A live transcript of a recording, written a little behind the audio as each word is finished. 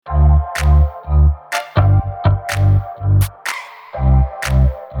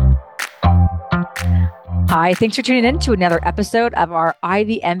Hi, thanks for tuning in to another episode of our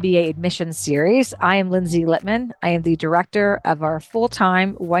Ivy MBA admissions series. I am Lindsay Littman. I am the director of our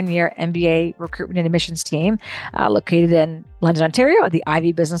full-time one-year MBA recruitment and admissions team located in London, Ontario at the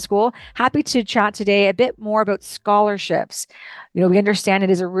Ivy Business School. Happy to chat today a bit more about scholarships. We understand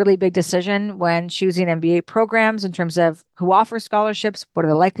it is a really big decision when choosing MBA programs in terms of who offers scholarships, what are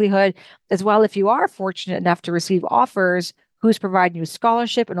the likelihood, as well if you are fortunate enough to receive offers, who's providing you a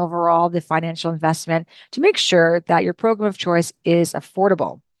scholarship, and overall the financial investment to make sure that your program of choice is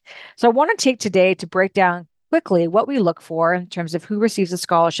affordable. So I want to take today to break down quickly what we look for in terms of who receives a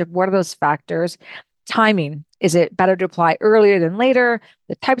scholarship, what are those factors, timing, is it better to apply earlier than later,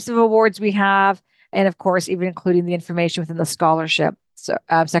 the types of awards we have, and of course, even including the information within the scholarship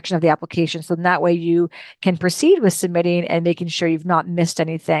section of the application. So in that way you can proceed with submitting and making sure you've not missed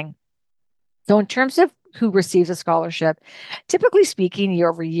anything. So in terms of who receives a scholarship, typically speaking, year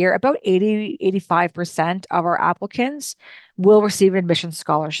over year, about 85% of our applicants will receive an admissions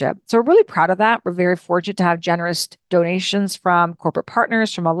scholarship. So we're really proud of that. We're very fortunate to have generous donations from corporate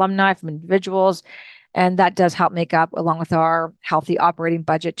partners, from alumni, from individuals. And that does help make up, along with our healthy operating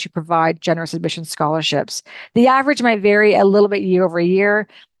budget, to provide generous admission scholarships. The average might vary a little bit year over year.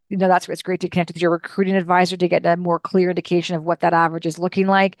 That's where it's great to connect with your recruiting advisor to get a more clear indication of what that average is looking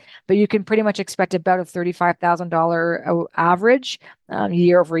like. But you can pretty much expect about a $35,000 average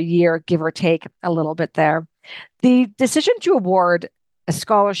year over year, give or take a little bit there. The decision to award a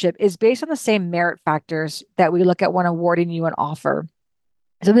scholarship is based on the same merit factors that we look at when awarding you an offer.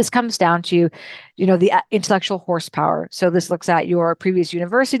 So this comes down to, the intellectual horsepower. So this looks at your previous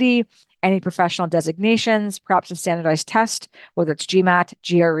university, any professional designations, perhaps a standardized test, whether it's GMAT,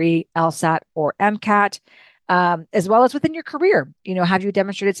 GRE, LSAT, or MCAT, as well as within your career. Have you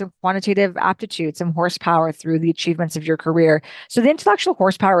demonstrated some quantitative aptitude, some horsepower through the achievements of your career? So the intellectual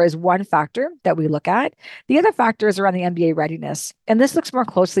horsepower is one factor that we look at. The other factor is around the MBA readiness. And this looks more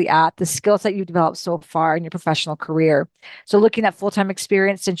closely at the skills that you've developed so far in your professional career. So looking at full-time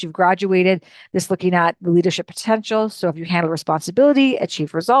experience since you've graduated, this looking at the leadership potential. So if you handle responsibility,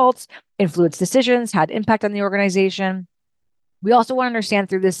 achieve results, influence decisions, had impact on the organization. We also want to understand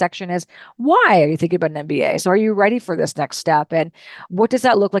through this section is, why are you thinking about an MBA? So are you ready for this next step? And what does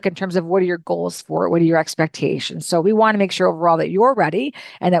that look like in terms of what are your goals for it? What are your expectations? So we want to make sure overall that you're ready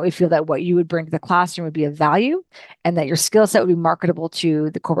and that we feel that what you would bring to the classroom would be of value and that your skill set would be marketable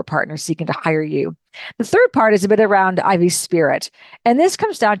to the corporate partners seeking to hire you. The third part is a bit around Ivy spirit. And this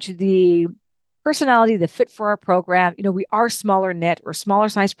comes down to the personality, the fit for our program. We are smaller knit or smaller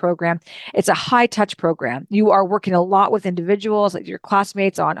size program. It's a high touch program. You are working a lot with individuals, like your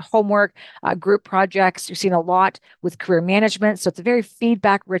classmates on homework, group projects. You're seeing a lot with career management. So it's a very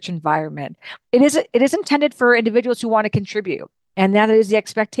feedback rich environment. It is intended for individuals who want to contribute. And that is the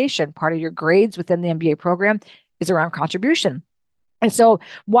expectation. Part of your grades within the MBA program is around contribution. And so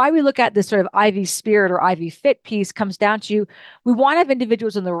why we look at this sort of Ivy spirit or Ivy fit piece comes down to, we want to have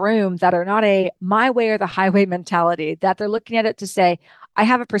individuals in the room that are not a my way or the highway mentality, that they're looking at it to say, I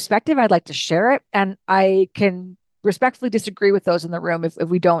have a perspective, I'd like to share it, and I can respectfully disagree with those in the room if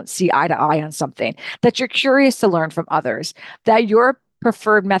we don't see eye to eye on something, that you're curious to learn from others, that your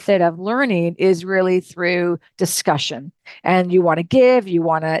preferred method of learning is really through discussion. And you want to give,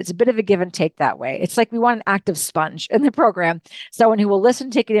 it's a bit of a give and take that way. It's like we want an active sponge in the program, someone who will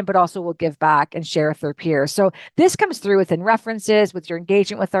listen, take it in, but also will give back and share with their peers. So this comes through within references, with your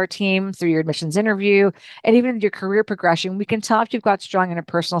engagement with our team, through your admissions interview, and even your career progression. We can tell if you've got strong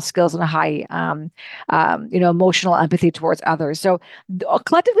interpersonal skills and a high, emotional empathy towards others. So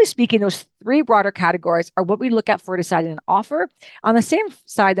collectively speaking, those three broader categories are what we look at for deciding an offer. On the same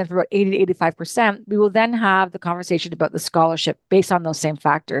side, then for about 80 to 85%, we will then have the conversation about the scholarship based on those same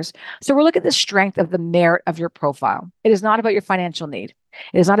factors. So we're looking at the strength of the merit of your profile. It is not about your financial need.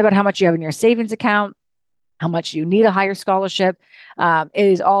 It is not about how much you have in your savings account, how much you need a higher scholarship. It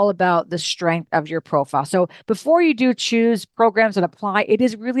is all about the strength of your profile. So before you do choose programs and apply, it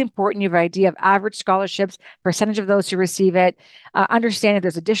is really important you have an idea of average scholarships, percentage of those who receive it, understand if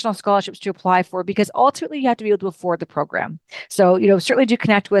there's additional scholarships to apply for, because ultimately you have to be able to afford the program. So, certainly do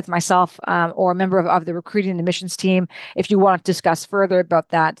connect with myself or a member of the recruiting and admissions team if you want to discuss further about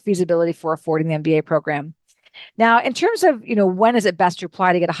that feasibility for affording the MBA program. Now, in terms of, when is it best to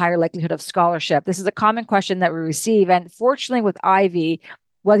apply to get a higher likelihood of scholarship? This is a common question that we receive. And fortunately with Ivy,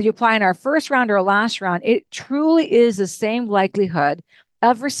 whether you apply in our first round or last round, it truly is the same likelihood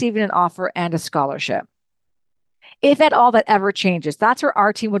of receiving an offer and a scholarship. If at all that ever changes, that's where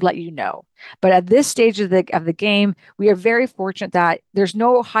our team would let you know. But at this stage of the game, we are very fortunate that there's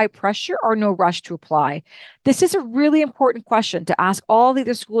no high pressure or no rush to apply. This is a really important question to ask all the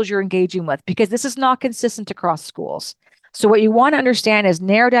other schools you're engaging with because this is not consistent across schools. So what you want to understand is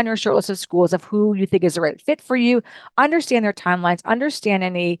narrow down your short list of schools of who you think is the right fit for you, understand their timelines, understand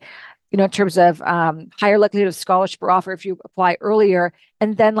any in terms of higher likelihood of scholarship or offer if you apply earlier,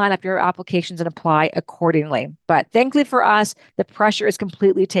 and then line up your applications and apply accordingly. But thankfully for us, the pressure is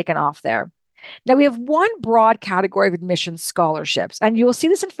completely taken off there. Now, we have one broad category of admissions scholarships, and you will see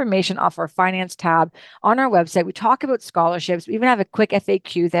this information off our finance tab on our website. We talk about scholarships. We even have a quick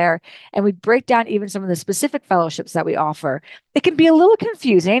FAQ there, and we break down even some of the specific fellowships that we offer. It can be a little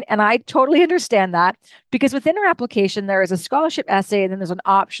confusing, and I totally understand that because within our application, there is a scholarship essay and then there's an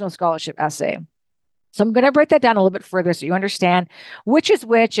optional scholarship essay. So I'm going to break that down a little bit further so you understand which is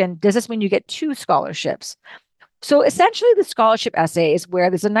which, and does this mean you get two scholarships? So essentially, the scholarship essay is where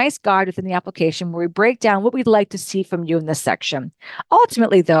there's a nice guide within the application where we break down what we'd like to see from you in this section.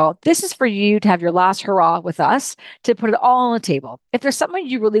 Ultimately, though, this is for you to have your last hurrah with us to put it all on the table. If there's something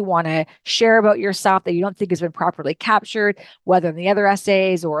you really want to share about yourself that you don't think has been properly captured, whether in the other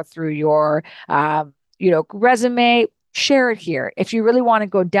essays or through your resume, share it here. If you really want to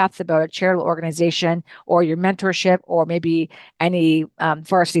go in depth about a charitable organization or your mentorship or maybe any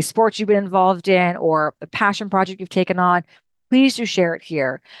varsity sports you've been involved in or a passion project you've taken on, please do share it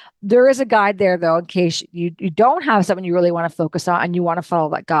here. There is a guide there, though, in case you don't have something you really want to focus on and you want to follow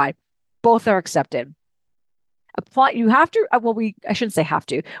that guide. Both are accepted. Apply. You have to, I shouldn't say have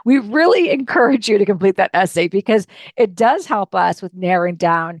to. We really encourage you to complete that essay because it does help us with narrowing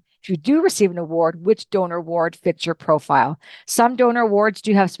down if you do receive an award, which donor award fits your profile. Some donor awards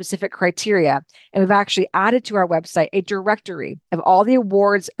do have specific criteria, and we've actually added to our website a directory of all the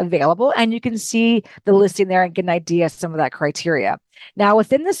awards available, and you can see the listing there and get an idea of some of that criteria. Now,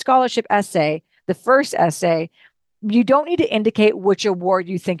 within the scholarship essay, the first essay, you don't need to indicate which award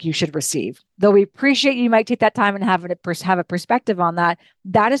you think you should receive. Though we appreciate you might take that time and have a perspective on that,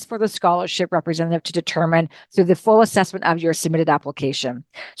 that is for the scholarship representative to determine through the full assessment of your submitted application.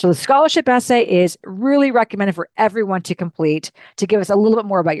 So the scholarship essay is really recommended for everyone to complete to give us a little bit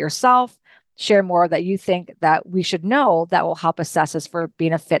more about yourself, share more that you think that we should know that will help assess us for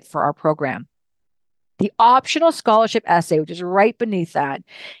being a fit for our program. The optional scholarship essay, which is right beneath that,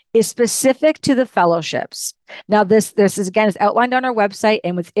 is specific to the fellowships. Now, this is again is outlined on our website,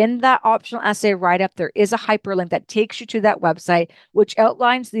 and within that optional essay write-up, there is a hyperlink that takes you to that website, which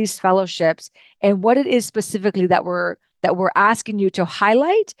outlines these fellowships and what it is specifically that we're asking you to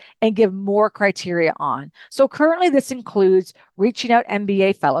highlight and give more criteria on. So currently, this includes Reaching Out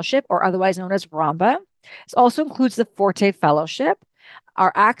MBA Fellowship, or otherwise known as RAMBA. It also includes the Forte Fellowship,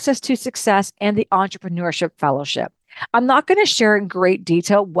 our Access to Success, and the Entrepreneurship Fellowship. I'm not going to share in great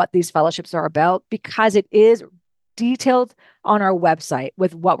detail what these fellowships are about because it is detailed on our website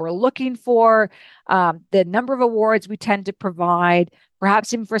with what we're looking for, the number of awards we tend to provide.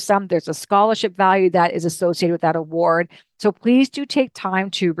 Perhaps even for some, there's a scholarship value that is associated with that award. So please do take time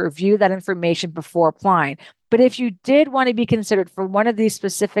to review that information before applying. But if you did want to be considered for one of these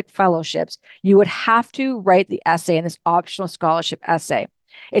specific fellowships, you would have to write the essay in this optional scholarship essay.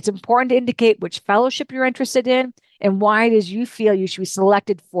 It's important to indicate which fellowship you're interested in and why it is you feel you should be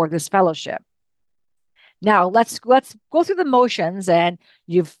selected for this fellowship. Now, let's go through the motions, and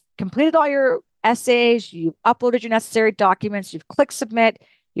you've completed all your essays, you've uploaded your necessary documents, you've clicked submit,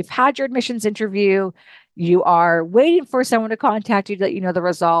 you've had your admissions interview, you are waiting for someone to contact you to let you know the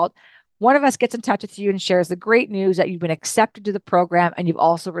result. One of us gets in touch with you and shares the great news that you've been accepted to the program and you've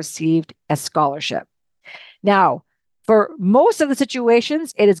also received a scholarship. Now, for most of the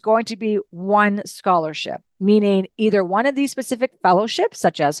situations, it is going to be one scholarship, meaning either one of these specific fellowships,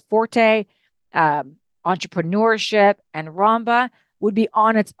 such as Forte, Entrepreneurship, and RAMBA, would be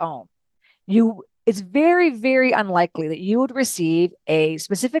on its own. It's very, very unlikely that you would receive a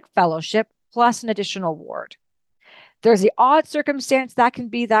specific fellowship plus an additional award. There's the odd circumstance that can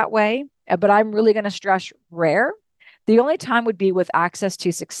be that way, but I'm really going to stress rare. The only time would be with Access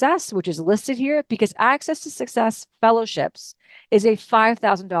to Success, which is listed here, because Access to Success Fellowships is a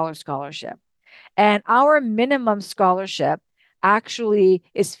 $5,000 scholarship. And our minimum scholarship actually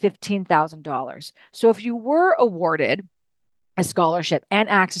is $15,000. So if you were awarded a scholarship and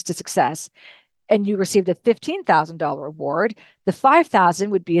Access to Success, and you received a $15,000 award, the $5,000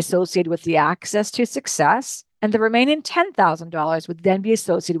 would be associated with the Access to Success, and the remaining $10,000 would then be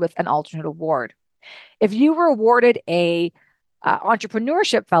associated with an alternate award. If you were awarded a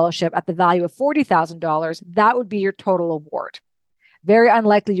entrepreneurship fellowship at the value of $40,000, that would be your total award. Very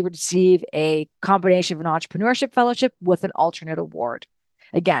unlikely you would receive a combination of an entrepreneurship fellowship with an alternate award.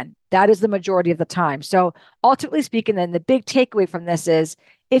 Again, that is the majority of the time. So ultimately speaking, then the big takeaway from this is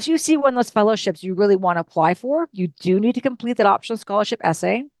if you see one of those fellowships you really want to apply for, you do need to complete that optional scholarship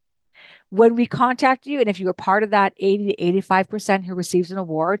essay. When we contact you, and if you are part of that 80 to 85% who receives an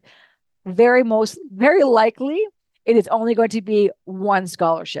award, very likely it is only going to be one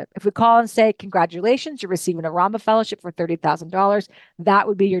scholarship. If we call and say, congratulations, you're receiving a Rama Fellowship for $30,000, that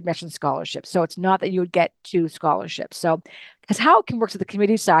would be your admission scholarship. So it's not that you would get two scholarships. So, because how it can work to the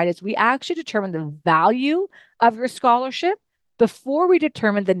committee side is we actually determine the value of your scholarship before we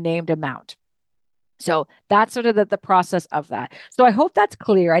determine the named amount. So that's sort of the process of that. So I hope that's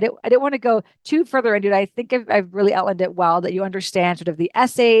clear. I didn't want to go too further into it. I think I've really outlined it well, that you understand sort of the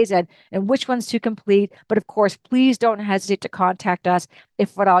essays and which ones to complete. But of course, please don't hesitate to contact us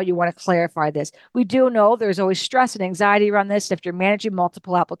if at all you want to clarify this. We do know there's always stress and anxiety around this. If you're managing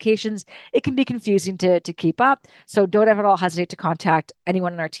multiple applications, it can be confusing to keep up. So don't ever at all hesitate to contact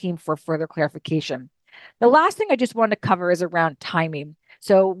anyone on our team for further clarification. The last thing I just want to cover is around timing.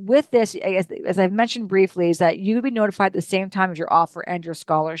 So with this, as I've mentioned briefly, is that you'll be notified at the same time as your offer and your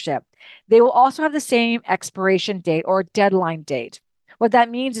scholarship. They will also have the same expiration date or deadline date. What that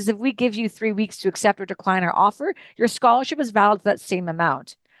means is if we give you 3 weeks to accept or decline our offer, your scholarship is valid for that same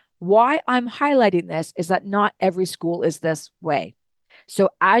amount. Why I'm highlighting this is that not every school is this way. So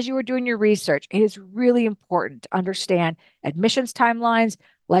as you are doing your research, it is really important to understand admissions timelines,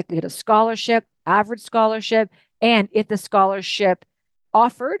 likelihood of scholarship, average scholarship, and if the scholarship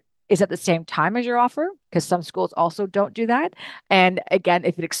offered is at the same time as your offer, because some schools also don't do that. And again,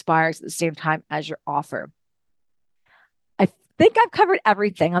 if it expires at the same time as your offer. I think I've covered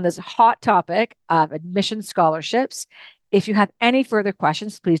everything on this hot topic of admission scholarships. If you have any further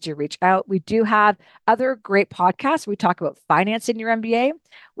questions, please do reach out. We do have other great podcasts. We talk about financing your MBA,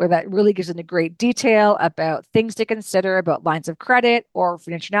 where that really gives into great detail about things to consider about lines of credit or for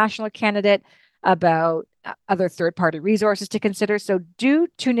an international candidate, about other third-party resources to consider. So do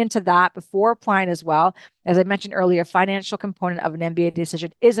tune into that before applying as well. As I mentioned earlier, financial component of an MBA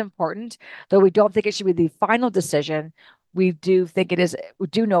decision is important, though we don't think it should be the final decision. We do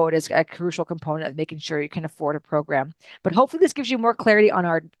know it is a crucial component of making sure you can afford a program. But hopefully this gives you more clarity on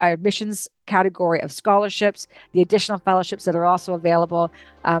our admissions category of scholarships, the additional fellowships that are also available.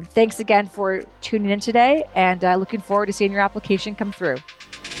 Thanks again for tuning in today, and looking forward to seeing your application come through.